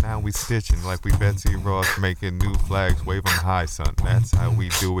enough and now we stitching. Like we Betsy Ross making new flags, wave 'em high, son. That's how we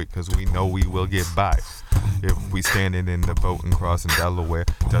do it cause we know we will get by. If we standing in the boat and crossing Delaware,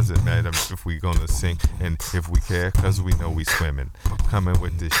 doesn't matter if we gonna sink and if we care, cause we know we swimming. Coming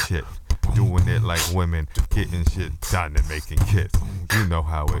with this shit, doing it like women, getting shit done and making kids. You know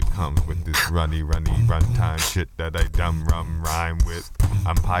how it comes with this runny runtime shit that I dumb rum rhyme with.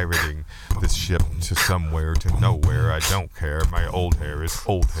 I'm pirating this ship to somewhere to nowhere. I don't care, my old hair is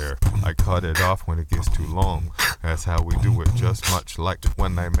old hair. I cut it off when it gets too long. That's how we do it, just much like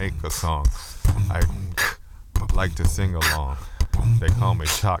when I make a song. I like to sing along. They call me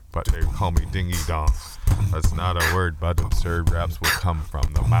Chalk, but they call me Dingy Dong. That's not a word, but absurd raps will come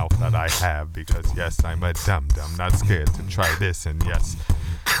from the mouth that I have. Because yes, I'm a dum-dum, not scared to try this. And yes,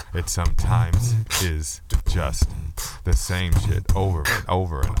 it sometimes is just the same shit over and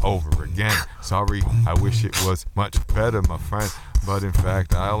over and over again. Sorry, I wish it was much better, my friend. But in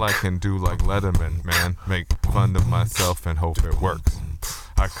fact, all I can do like Letterman, man, make fun of myself and hope it works.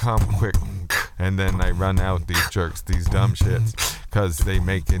 I come quick and then I run out these jerks, these dumb shits, cause they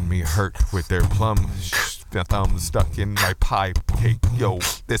making me hurt with their thumbs stuck in my pie cake. Yo,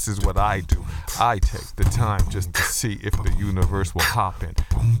 this is what I do. I take the time just to see if the universe will hop in.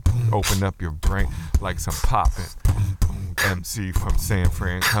 Open up your brain like some poppin'. MC from San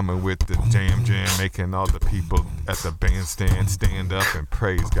Fran coming with the jam, making all the people at the bandstand stand up and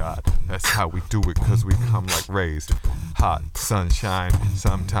praise God. That's how we do it, cause we come like rays. Hot sunshine,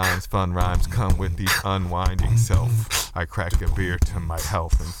 sometimes fun rhymes come with the unwinding self. I crack a beer to my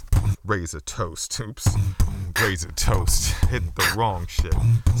health and raise a toast. Oops, raise a toast. Hit the wrong shit.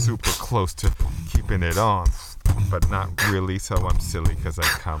 Super close to keeping it on, but not really, so I'm silly cause I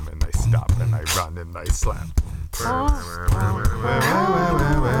come and I stop and I run and I slap. No.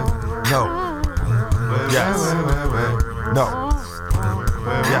 Yes. No.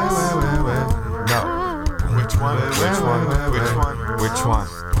 Yes. No. Which one? Which one? Which one? Which one?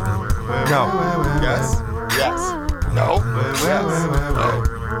 No. Yes. Yes. No. Yes. No.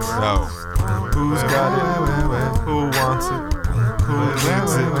 No. Who's got it? Who wants it? Who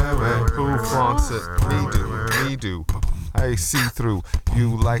needs it? Who flaunts it? Me do. Me do. I see through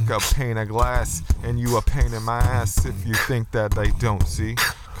you like a pane of glass, and you a pain in my ass if you think that I don't see.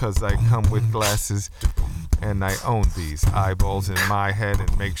 Cause I come with glasses and I own these eyeballs in my head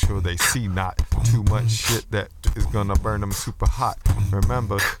and make sure they see not too much shit that is gonna burn them super hot.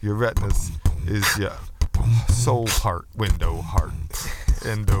 Remember, your retinas is your soul part, window heart.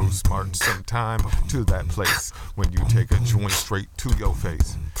 Endo smart sometime to that place when you take a joint straight to your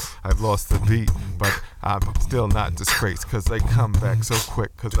face. I've lost the beat, but I'm still not disgraced, cause they come back so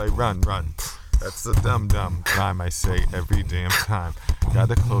quick, cause they run. That's the dum-dum rhyme I say every damn time.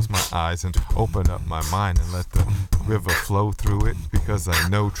 Gotta close my eyes and open up my mind and let the river flow through it, because I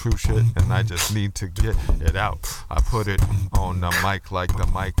know true shit and I just need to get it out. I put it on the mic like the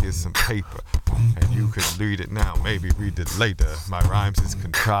mic is some paper, and you could read it now, maybe read it later. My rhymes is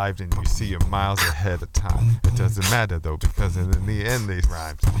contrived and you see you're miles ahead of time. It doesn't matter though, because in the end these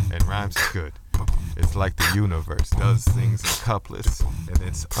rhymes, and rhymes is good. It's like the universe does things in couplets and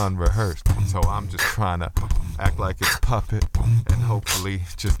it's unrehearsed. So I'm just trying to act like it's puppet and hopefully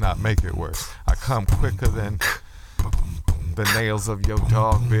just not make it worse. I come quicker than the nails of your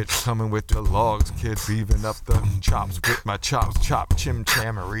dog, bitch. Coming with the logs, kid, beaving up the chops with my chops, chop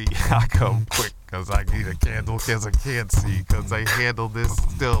chimchamery. I come quick cause I need a candle cause I can't see, cause I handle this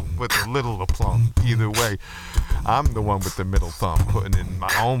still with a little aplomb. Either way, I'm the one with the middle thumb, putting in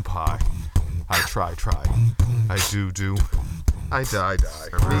my own pie. I try. I do. I die.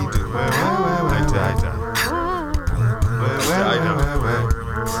 Me do. I die.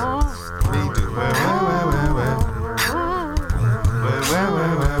 Me do.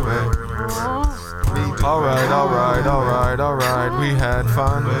 Alright. We had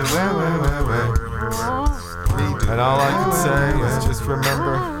fun. And all I can say is just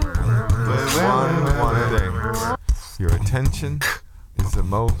remember one thing. Your attention is the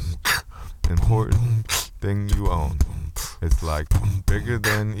most important thing you own. It's like bigger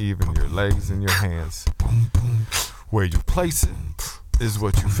than even your legs and your hands. Where you place it is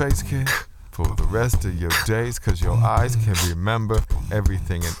what you face, kid, for the rest of your days, cause your eyes can remember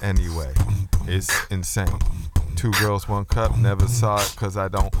everything in any way. It's insane. 2 girls, 1 cup, never saw it, cause I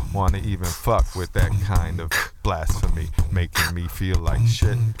don't wanna even fuck with that kind of blasphemy, making me feel like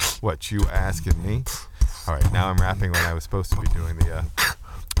shit. What, you asking me? Alright, now I'm rapping when I was supposed to be doing the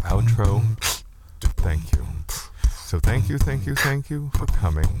outro. Thank you. So thank you for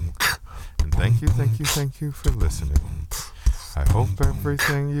coming. And thank you for listening. I hope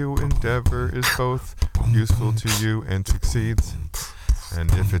everything you endeavor is both useful to you and succeeds.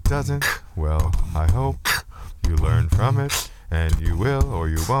 And if it doesn't, well, I hope you learn from it, and you will or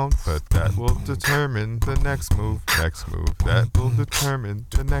you won't, but that will determine the next move, that will determine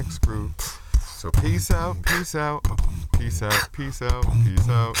the next groove. So peace out, peace out, peace out, peace out, peace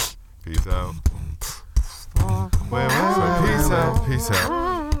out, peace out. So peace out, peace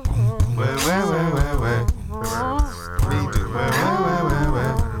out. Where. Me do where.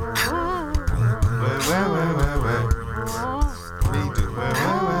 Me do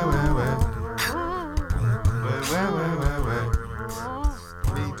where.